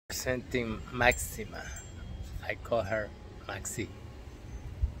Presenting Maxima. I call her Maxi.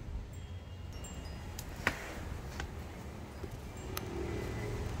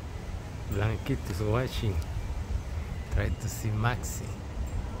 Blanquito is watching. Try to see Maxi.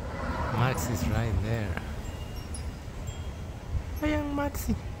 Maxi's right there. Vayan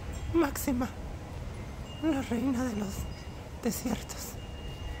Maxi, Máxima, la reina de los desiertos.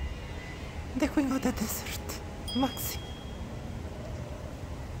 The queen of the desert, Maxi.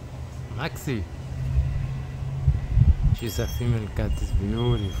 Maxi. She's a female cat, is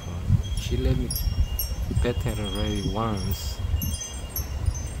beautiful. She let me pet her already once.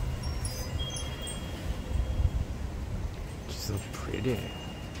 She's so pretty.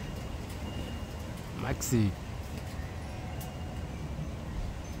 Maxi.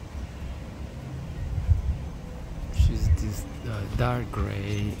 She's this dark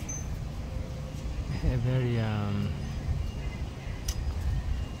gray, very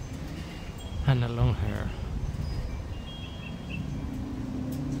and a long hair.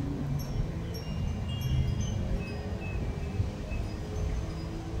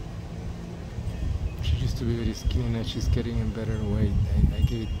 She used to be very skinny, now she's getting in better weight. I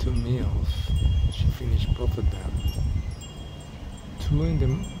gave it 2 meals. She finished both of them. 2 in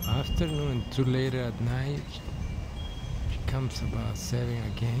the afternoon and 2 later at night. She comes about 7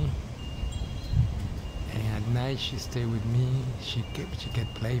 again. And at night she stay with me. She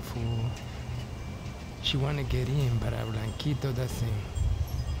get playful. She wanna get in, but Blanquito doesn't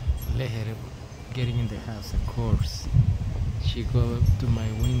let her getting in the house, of course. She go up to my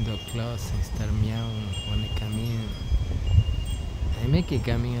window close and start meowing when I come in. I make it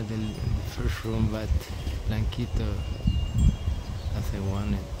come in at the first room, but Blanquito doesn't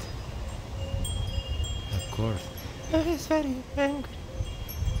want it. Of course. He's very angry.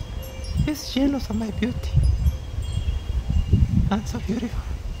 He's jealous of my beauty. I'm so beautiful.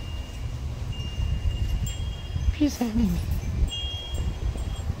 She's a Mimi.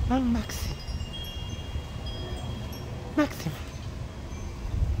 I'm Maxi. Maxima.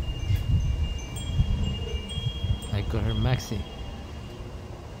 I call her Maxi.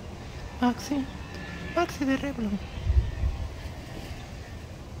 Maxi. Maxi de Revlon.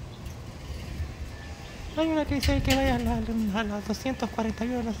 Hay una que dice que vaya a la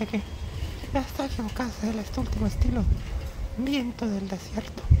 241, no sé qué. Ya está equivocada, es este último estilo. Viento del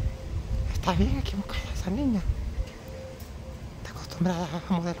desierto. Está bien equivocada esa niña. Está acostumbrada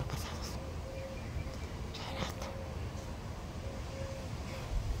a modelos pasados. Ya está.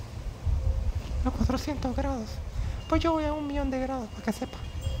 A 400 grados. Pues yo voy a 1.000.000 de grados, para que sepa.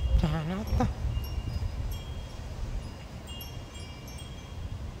 Ya está.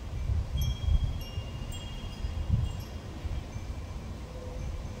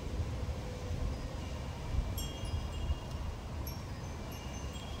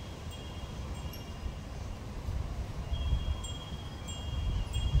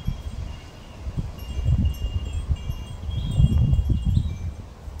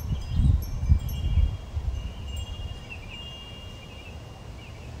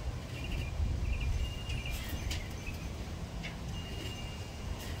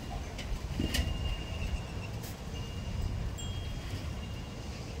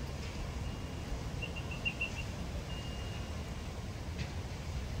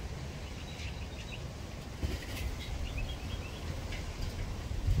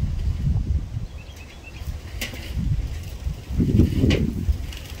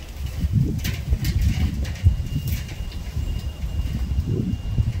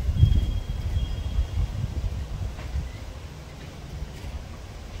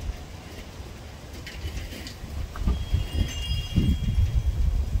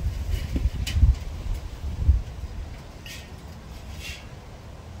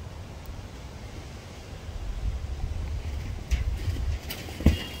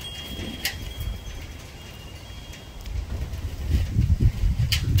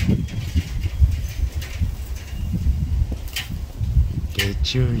 Qué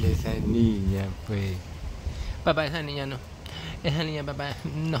chula esa niña, pues. Papá, esa niña no. Esa niña, papá,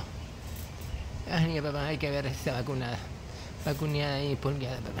 no. Esa niña, papá, hay que ver si está vacunada. Vacunada y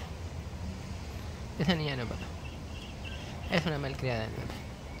pulgueada, papá. Esa niña no, papá. Es una malcriada, papá.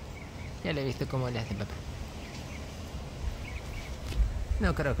 Ya le he visto cómo le hace, papá.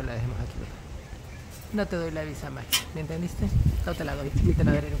 No creo que la dejemos aquí, papá. No te doy la visa, Max. ¿Me entendiste? No te la doy, ni te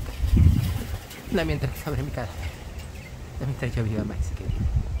la daré nunca. No mientras sobre mi cadáver. No mientras yo viva, Max, que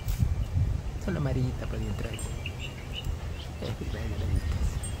solo amarillita por dentro.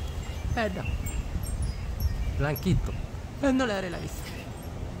 No. Blanquito. No le daré la visa.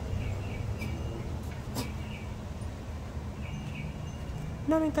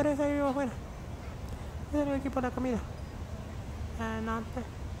 No me interesa, yo vivo afuera. Yo tengo aquí por la comida. No.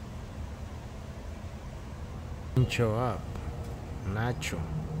 Show up. Nacho.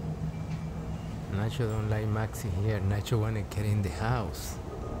 Nacho don't like Maxi here. Nacho wanna get in the house.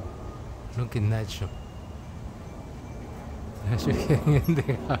 Look at Nacho. Nacho getting in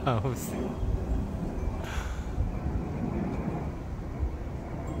the house.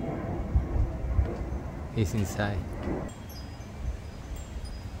 He's inside.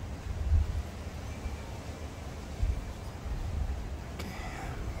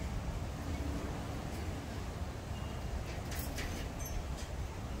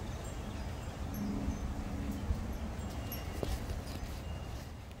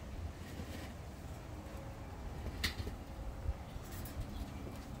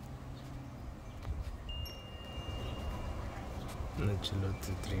 Nacho loves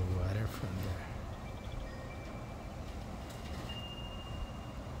to drink water from there.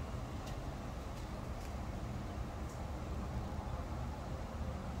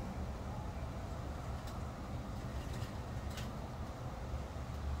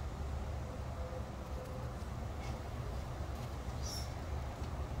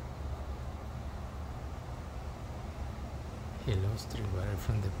 He loves to drink water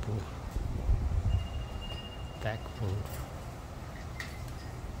from the pool. Back pool.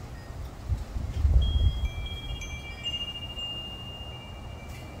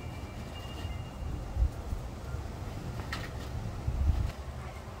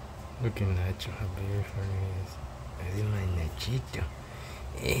 Look at Nacho, how beautiful he is. Así no es Nachito.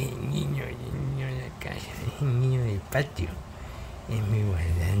 Es el niño de la casa, es el niño del patio. Es muy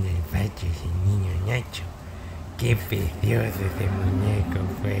guardando el patio, ese niño Nacho. Qué precioso ese muñeco,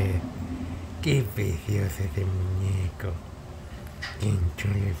 pues. Qué precioso ese muñeco. Qué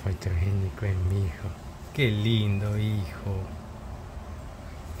chulo y fotogénico es mi hijo. Qué lindo hijo.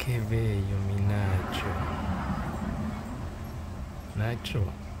 Qué bello mi Nacho.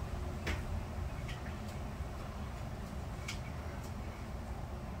 Nacho.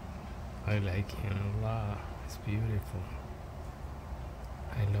 I like him a lot. It's beautiful.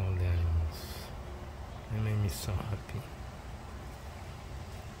 I love the animals. They make me so happy.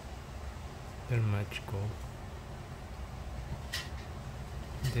 They're magical.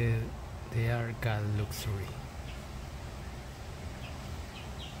 They are God luxury.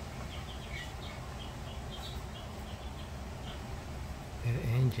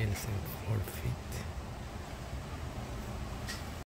 They're angels in 4 feet.